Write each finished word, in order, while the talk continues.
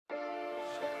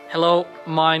Hello,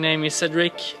 my name is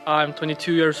Cedric. I'm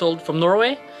 22 years old from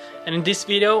Norway, and in this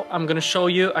video I'm gonna show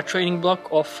you a training block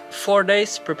of 4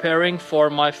 days preparing for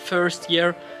my first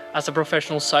year as a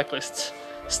professional cyclist.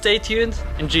 Stay tuned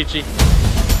and GG!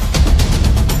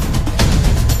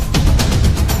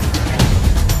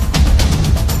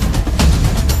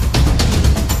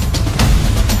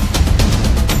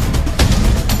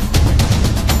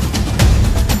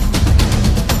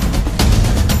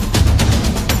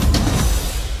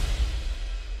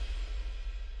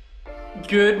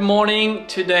 Good morning.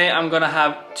 Today I'm gonna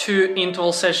have 2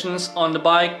 interval sessions on the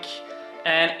bike,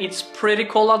 and it's pretty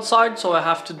cold outside, so I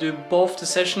have to do both the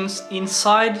sessions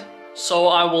inside. So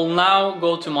I will now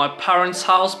go to my parents'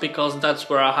 house because that's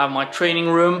where I have my training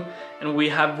room, and we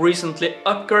have recently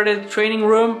upgraded the training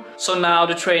room, so now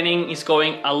the training is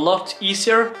going a lot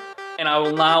easier, and I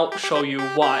will now show you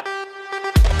why.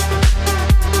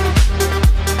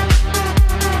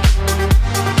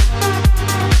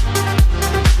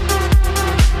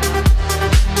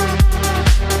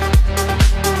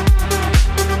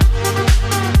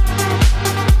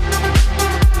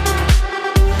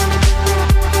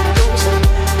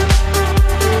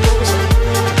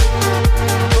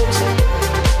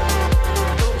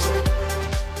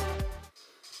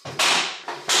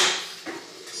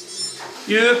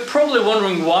 You're probably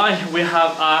wondering why we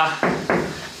have a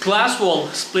glass wall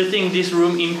splitting this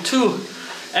room in two,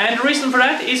 and the reason for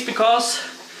that is because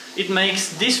it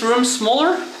makes this room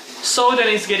smaller, so then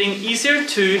it's getting easier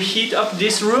to heat up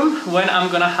this room when I'm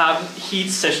gonna have heat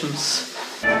sessions.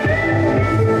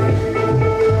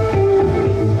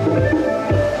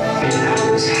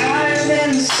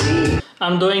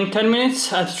 I'm doing 10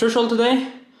 minutes at threshold today,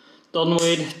 done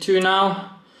with 2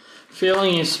 now.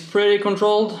 Feeling is pretty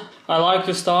controlled. I like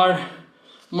to start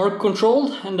more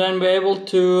controlled and then be able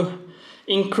to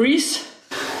increase.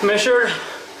 Measure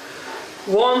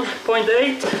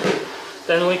 1.8,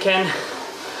 then we can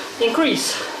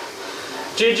increase.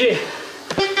 GG.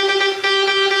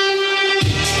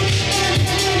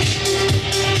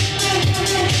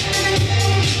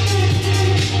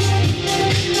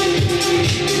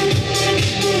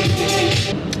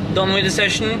 Done with the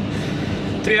session.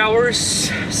 3 hours,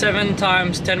 7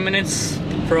 times 10 minutes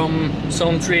from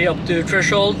zone 3 up to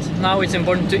threshold. Now it's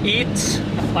important to eat.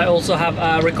 I also have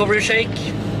a recovery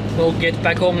shake. We'll get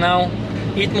back home now,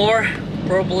 eat more,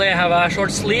 probably have a short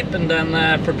sleep, and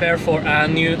then prepare for a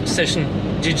new session.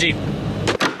 GG.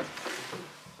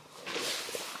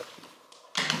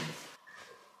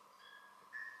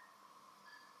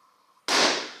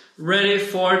 Ready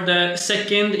for the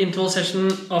second interval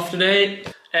session of the day.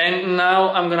 And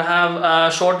now I'm gonna have a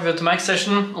short VO2max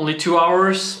session, only 2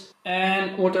 hours.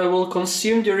 And what I will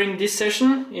consume during this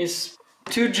session is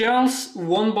 2 gels,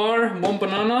 1 bar, 1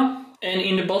 banana. And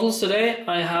in the bottles today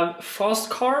I have fast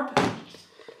carb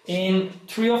in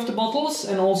 3 of the bottles,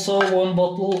 and also 1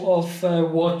 bottle of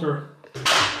water.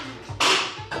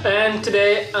 And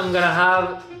today I'm gonna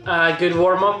have a good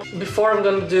warm-up. Before I'm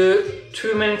gonna do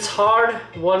 2 minutes hard,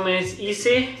 1 minute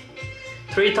easy,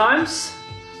 3 times.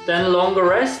 Then longer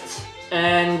rest,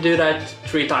 and do that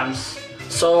 3 times.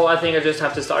 So I think I just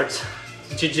have to start.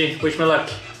 GG, wish me luck.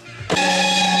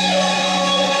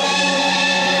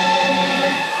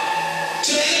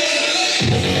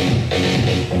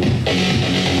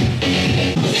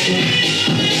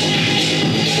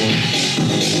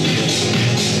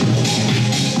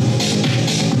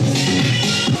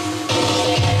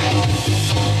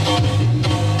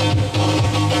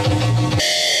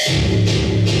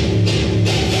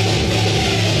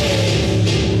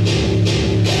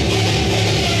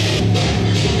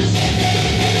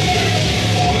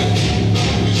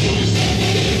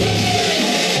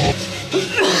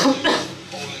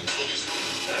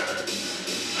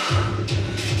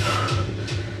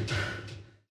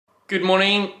 Good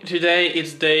morning. Today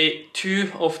it's day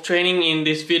 2 of training in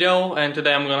this video, and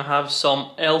today I'm gonna have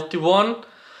some LT1,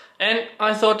 and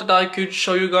I thought that I could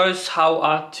show you guys how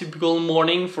a typical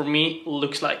morning for me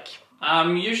looks like.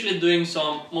 I'm usually doing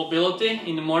some mobility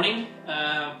in the morning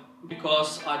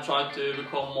because I try to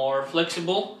become more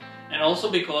flexible, and also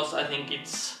because I think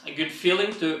it's a good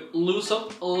feeling to lose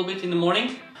up a little bit in the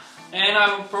morning. And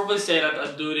I would probably say that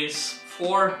I do this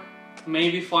 4,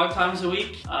 maybe 5 times a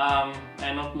week,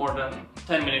 and not more than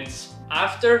 10 minutes.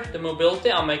 After the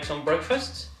mobility I make some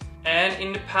breakfast, and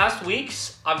in the past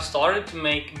weeks I've started to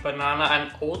make banana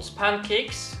and oats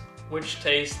pancakes, which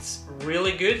tastes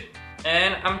really good,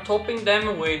 and I'm topping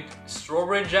them with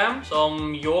strawberry jam,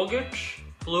 some yogurt,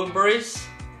 blueberries,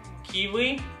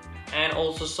 kiwi, and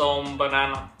also some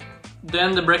banana.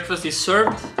 Then the breakfast is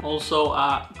served, also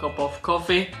a cup of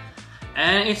coffee,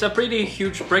 And it's a pretty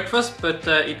huge breakfast, but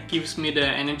it gives me the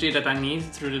energy that I need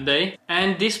through the day.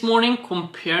 And this morning,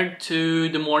 compared to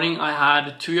the morning I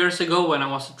had 2 years ago when I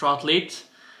was a triathlete,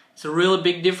 it's a really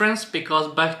big difference, because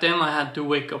back then I had to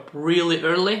wake up really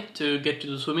early to get to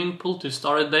the swimming pool to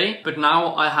start the day. But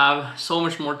now I have so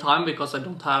much more time because I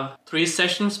don't have 3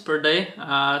 sessions per day.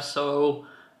 So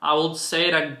I would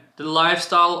say that the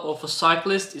lifestyle of a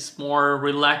cyclist is more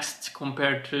relaxed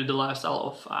compared to the lifestyle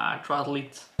of a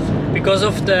triathlete. Because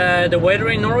of the weather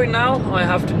in Norway now, I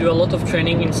have to do a lot of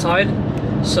training inside.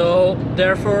 So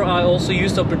therefore I also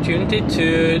use the opportunity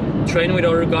to train with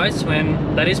other guys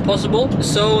when that is possible.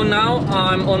 So now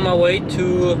I'm on my way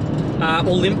to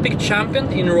Olympic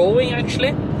champion in rowing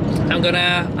actually. I'm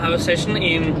gonna have a session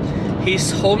in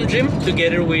his home gym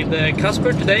together with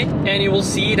Casper today, and you will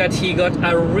see that he got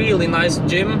a really nice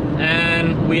gym,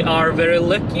 and we are very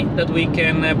lucky that we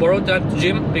can borrow that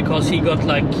gym because he got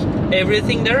like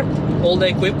everything there, all the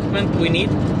equipment we need.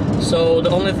 So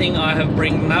the only thing I have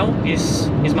bring now is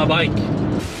my bike.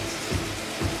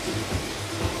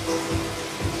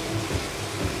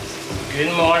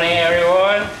 Good morning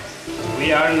everyone.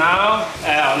 We are now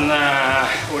on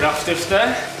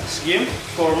Olaftufte gym,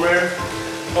 former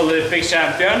Olympic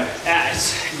champion. Yeah,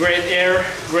 it's great air,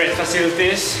 great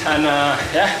facilities, and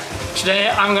yeah. Today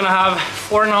I'm gonna have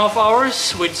 4.5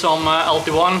 hours with some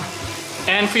LT1.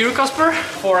 And for you, Casper?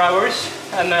 4 hours,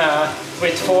 and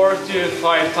with 4 to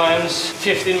 5 times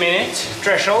 15 minutes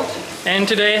threshold. And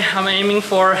today I'm aiming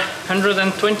for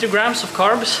 120 grams of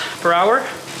carbs per hour.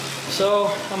 So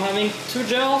I'm having 2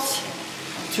 gels,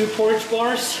 2 porridge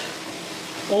bars,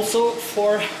 also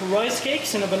 4 rice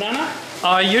cakes and a banana.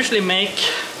 I usually make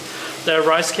the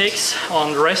rice cakes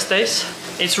on the rest days.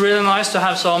 It's really nice to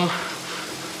have some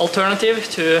alternative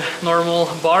to normal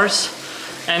bars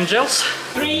and gels.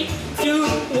 3, 2,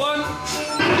 1.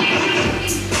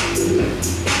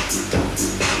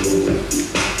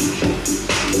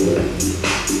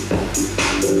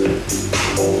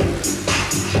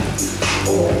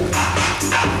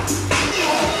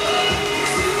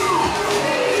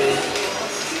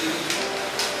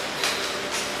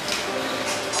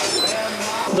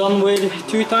 Done with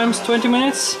 2 times 20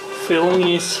 minutes. Feeling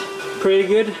is pretty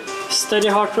good. Steady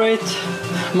heart rate.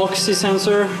 Moxie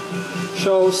sensor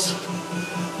shows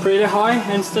pretty high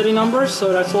and steady numbers,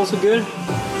 so that's also good.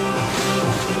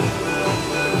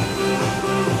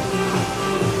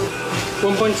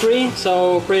 .3,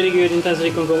 so pretty good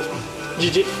intensity control.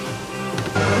 GG.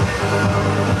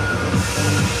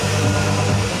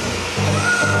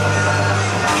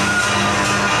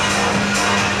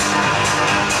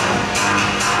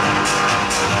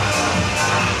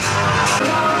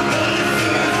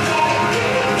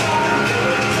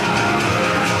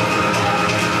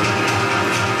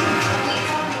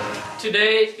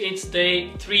 Today it's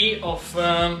day 3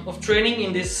 of training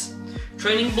in this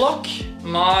training block.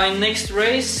 My next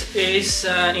race is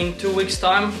in 2 weeks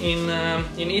time in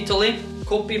Italy,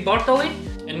 Coppi, Bartali.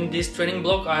 And in this training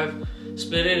block I've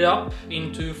split it up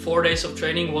into 4 days of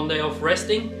training, 1 day of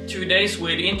resting, 2 days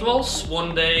with intervals,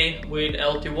 1 day with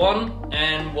LT1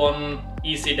 and 1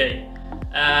 easy day.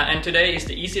 And today is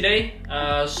the easy day,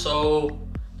 so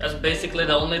that's basically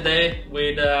the only day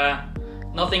with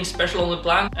nothing special on the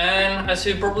plan. And as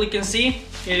you probably can see,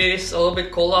 it is a little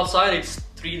bit cold outside. It's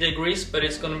 3 degrees, but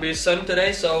it's gonna be sun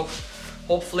today, so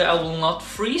hopefully I will not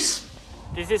freeze.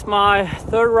 This is my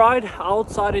 3rd ride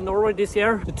outside in Norway this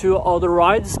year. The 2 other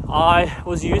rides I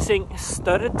was using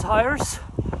studded tires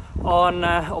on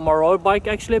my road bike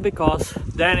actually, because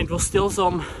then it was still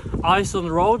some ice on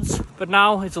the roads, but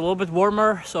now it's a little bit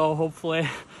warmer, so hopefully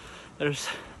there's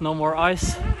no more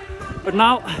ice. But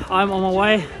now I'm on my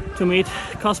way to meet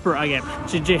Casper again.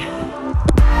 GG.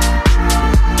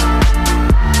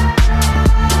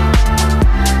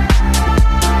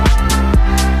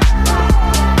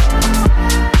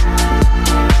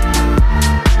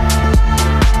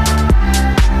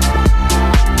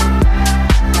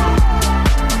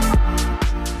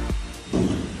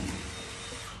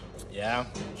 Yeah,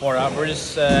 4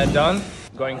 hours done.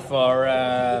 Going for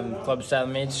club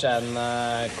sandwich and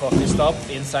coffee stop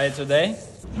inside today.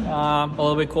 A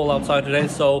little bit cold outside today,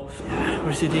 so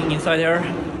we're sitting inside here.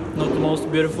 Not the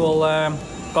most beautiful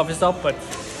coffee stop, but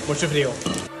mucho frío.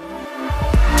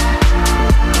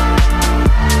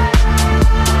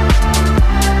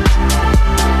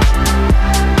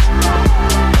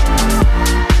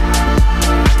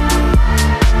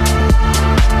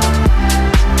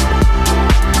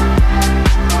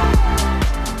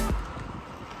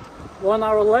 One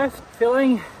hour left,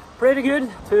 feeling pretty good.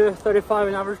 235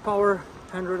 in average power,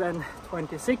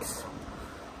 126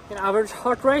 in average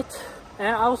heart rate.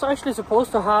 And I was actually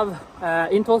supposed to have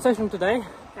interval session today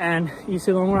and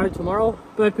easy long ride tomorrow,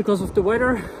 but because of the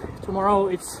weather, tomorrow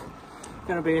it's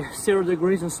gonna be 0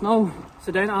 degrees and snow.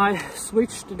 So then I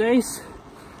switched the days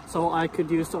so I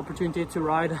could use the opportunity to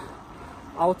ride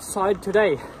outside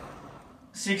today.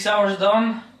 6 hours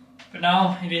done, but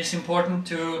now it is important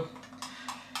to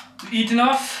eat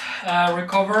enough,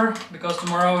 recover, because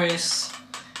tomorrow is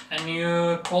a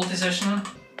new quality session.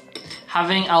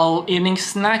 Having a little evening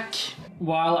snack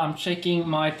while I'm checking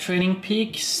my training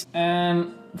peaks,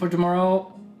 and for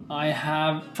tomorrow I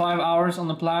have 5 hours on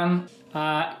the plan,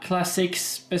 classic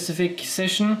specific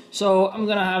session. So I'm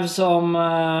gonna have some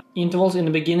intervals in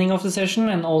the beginning of the session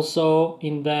and also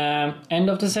in the end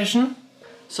of the session.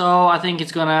 So I think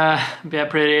it's gonna be a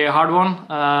pretty hard one,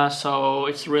 so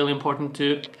it's really important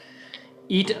to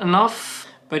eat enough.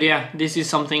 But yeah, this is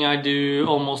something I do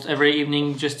almost every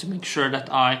evening just to make sure that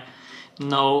I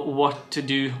know what to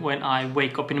do when I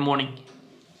wake up in the morning.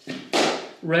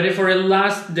 Ready for the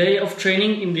last day of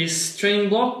training in this training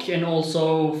block and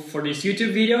also for this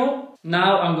YouTube video.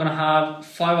 Now I'm gonna have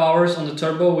 5 hours on the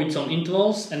turbo with some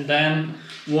intervals and then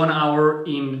 1 hour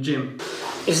in the gym.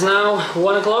 It's now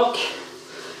 1 o'clock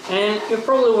and you're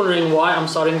probably wondering why I'm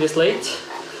starting this late.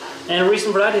 And the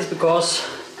reason for that is because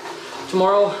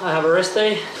tomorrow I have a rest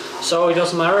day, so it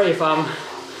doesn't matter if I'm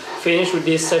finished with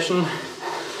this session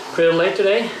pretty late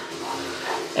today.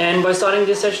 And by starting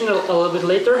this session a little bit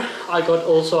later, I got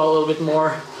also a little bit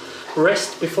more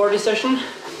rest before this session.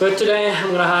 But today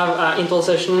I'm gonna have an interval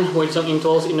session with some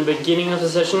intervals in the beginning of the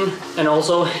session and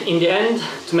also in the end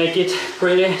to make it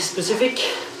pretty specific,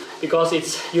 because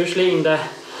it's usually in the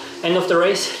end of the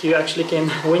race you actually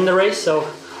can win the race. So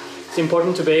it's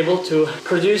important to be able to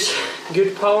produce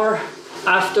good power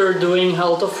after doing a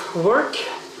lot of work.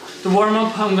 The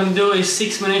warm-up I'm gonna do is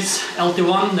 6 minutes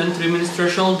LT1, then 3 minutes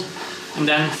threshold, and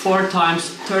then 4 times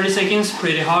 30 seconds,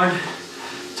 pretty hard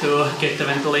to get the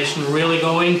ventilation really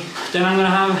going. Then I'm gonna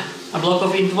have a block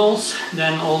of intervals,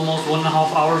 then almost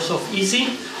 1.5 hours of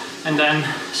easy, and then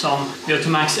some VO2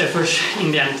 max efforts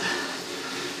in the end.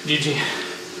 GG.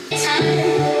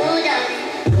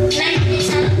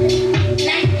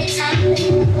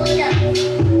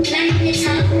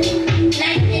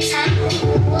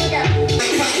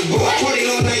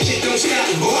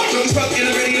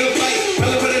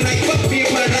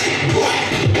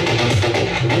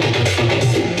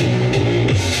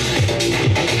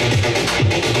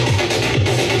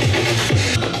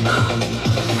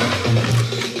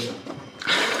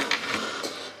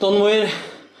 Done with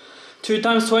 2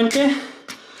 times 20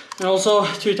 and also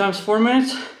 2 times 4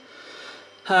 minutes.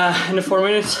 In the 4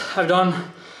 minutes I've done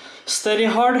steady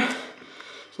hard.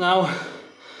 So now I'm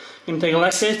gonna take a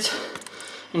lactate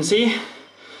and see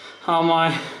how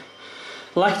my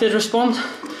lactate response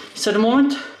is at the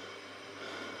moment.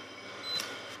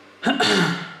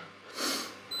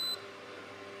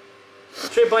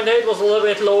 .8 was a little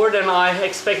bit lower than I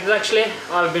expected actually.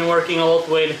 I've been working a lot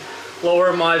with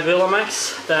lower my VO2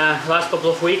 max the last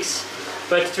couple of weeks,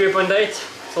 but 3.8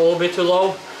 is a little bit too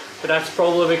low, but that's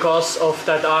probably because of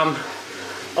that I'm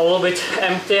a little bit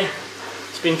empty.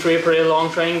 It's been 3 pretty long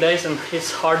training days and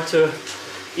it's hard to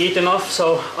eat enough,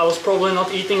 so I was probably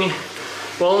not eating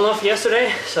well enough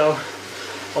yesterday, so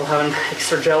I'll have an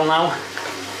extra gel now.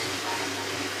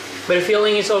 But the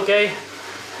feeling is okay,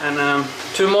 and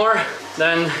 2 more,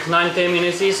 then 90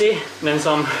 minutes easy, then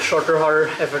some shorter, harder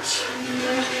efforts.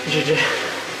 GG.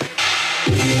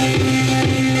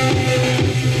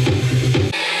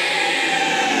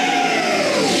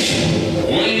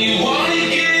 When you wanna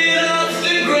get off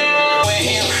the ground,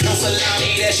 no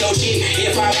salami, that's your shit.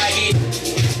 If I like it.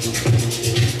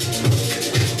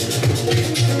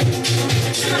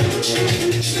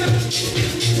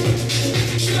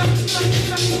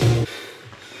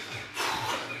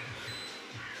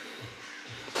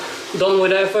 Done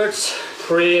with efforts.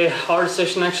 Pretty hard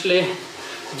session actually,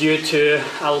 due to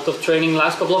a lot of training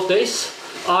last couple of days.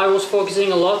 I was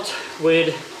focusing a lot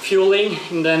with fueling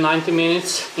in the 90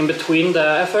 minutes in between the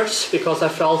efforts, because I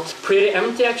felt pretty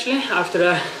empty actually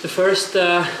after the first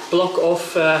block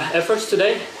of efforts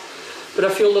today. But I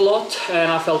fueled a lot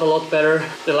and I felt a lot better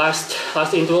the last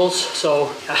intervals.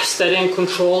 So steady and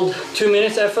controlled 2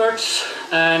 minutes efforts,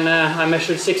 and I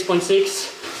measured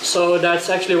 6.6. So that's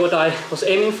actually what I was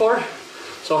aiming for.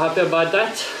 So happy about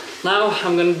that. Now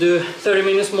I'm gonna do 30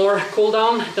 minutes more cool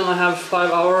down, then I have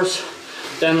 5 hours.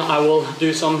 Then I will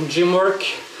do some gym work.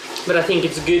 But I think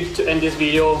it's good to end this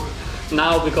video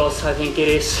now, because I think it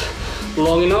is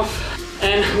long enough.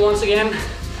 And once again,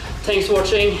 thanks for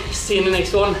watching. See you in the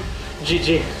next one.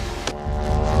 GG.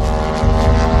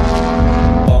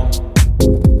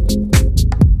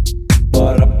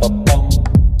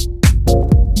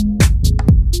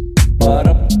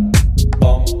 Para